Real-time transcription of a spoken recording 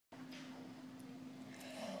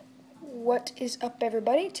What is up,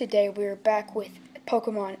 everybody? Today we're back with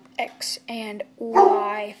Pokemon X and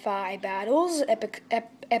Wi-Fi battles,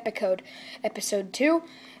 Epicode episode 2,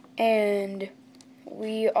 and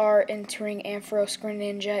we are entering Ampharos,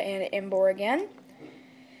 Greninja, and Emboar again.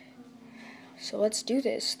 So let's do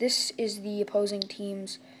this. This is the opposing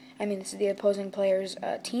player's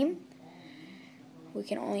team. We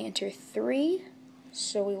can only enter 3,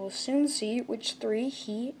 so we will soon see which 3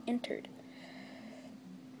 he entered.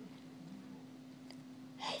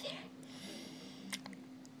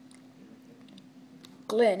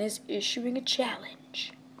 Glenn is issuing a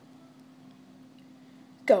challenge.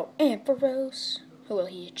 Go Ampharos. Who will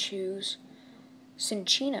he choose?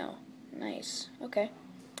 Cinccino. Nice. Okay.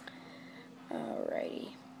 Alrighty.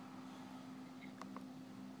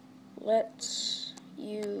 Let's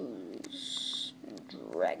use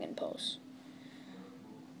Dragon Pulse.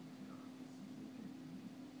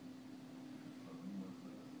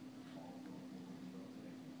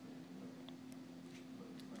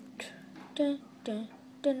 Dun, dun.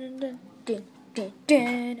 Dun, dun, dun, dun, dun,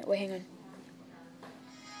 dun. Wait, hang on.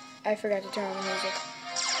 I forgot to turn on the music.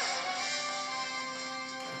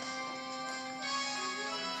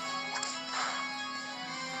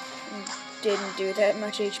 Didn't do that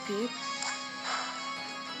much HP.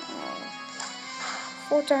 Oh.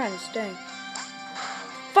 4 times, dang.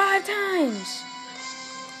 5 times!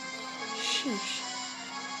 Sheesh.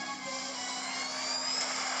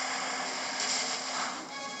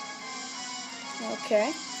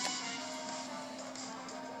 Okay.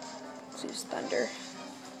 Let's use Thunder.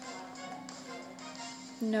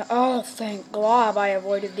 No. Oh, thank Glob I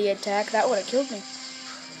avoided the attack. That would have killed me.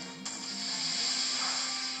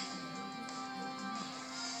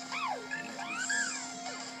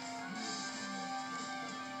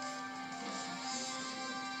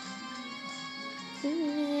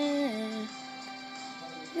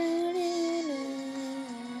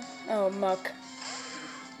 Oh, muck.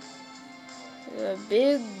 A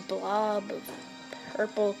big blob of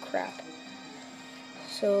purple crap.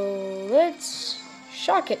 So let's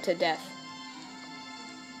shock it to death.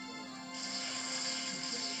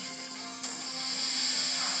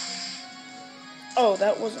 Oh,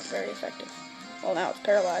 that wasn't very effective. Well, now it's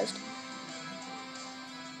paralyzed.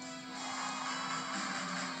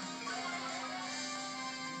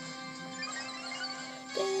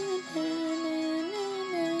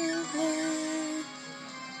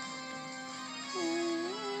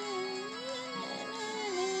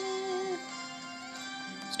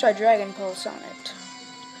 Let's try Dragon Pulse on it.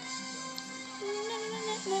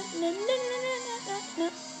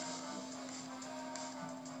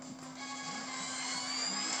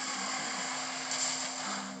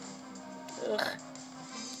 Ugh.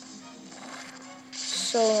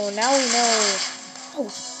 So now we know. Oh,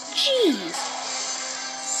 jeez!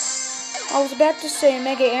 I was about to say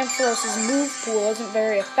Mega Ampharos' move pool isn't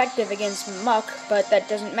very effective against Muck, but that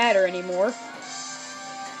doesn't matter anymore.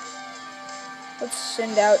 Let's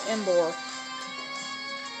send out Emboar.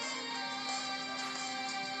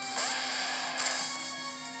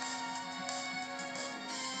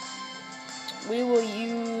 We will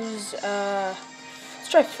use, let's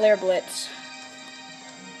try Flare Blitz.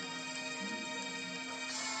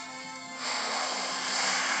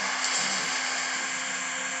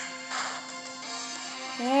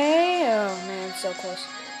 Hey, oh man, so close.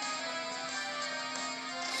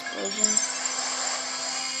 Explosion.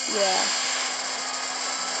 Yeah.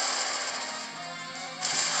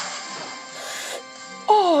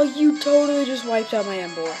 Oh, you totally just wiped out my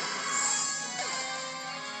Emboar.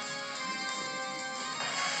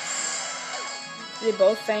 They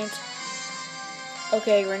both faint.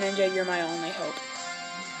 Okay, Greninja, you're my only hope.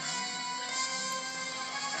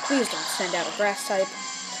 Please don't send out a grass type.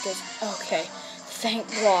 Because, okay, thank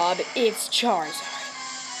Glob, it's Charizard.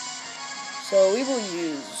 So we will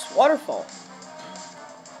use Waterfall.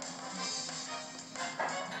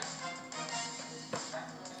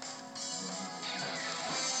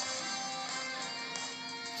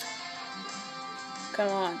 Come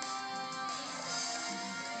on.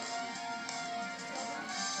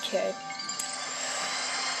 Okay.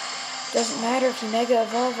 Doesn't matter if you Mega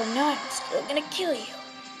Evolve or not, I'm still gonna kill you.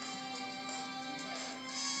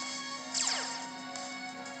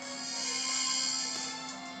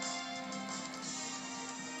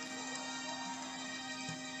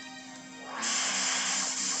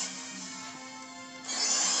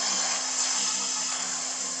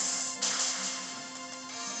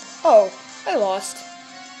 Oh, I lost.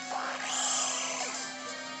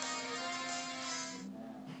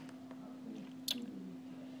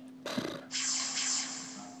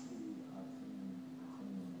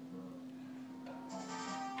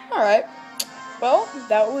 Alright, well,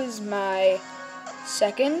 that was my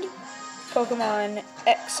second Pokemon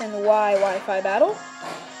X and Y Wi-Fi battle,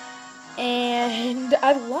 and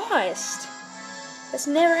I lost. That's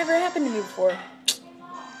never ever happened to me before.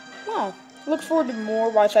 Well, look forward to more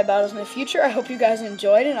Wi-Fi battles in the future. I hope you guys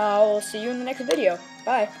enjoyed, and I'll see you in the next video.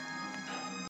 Bye.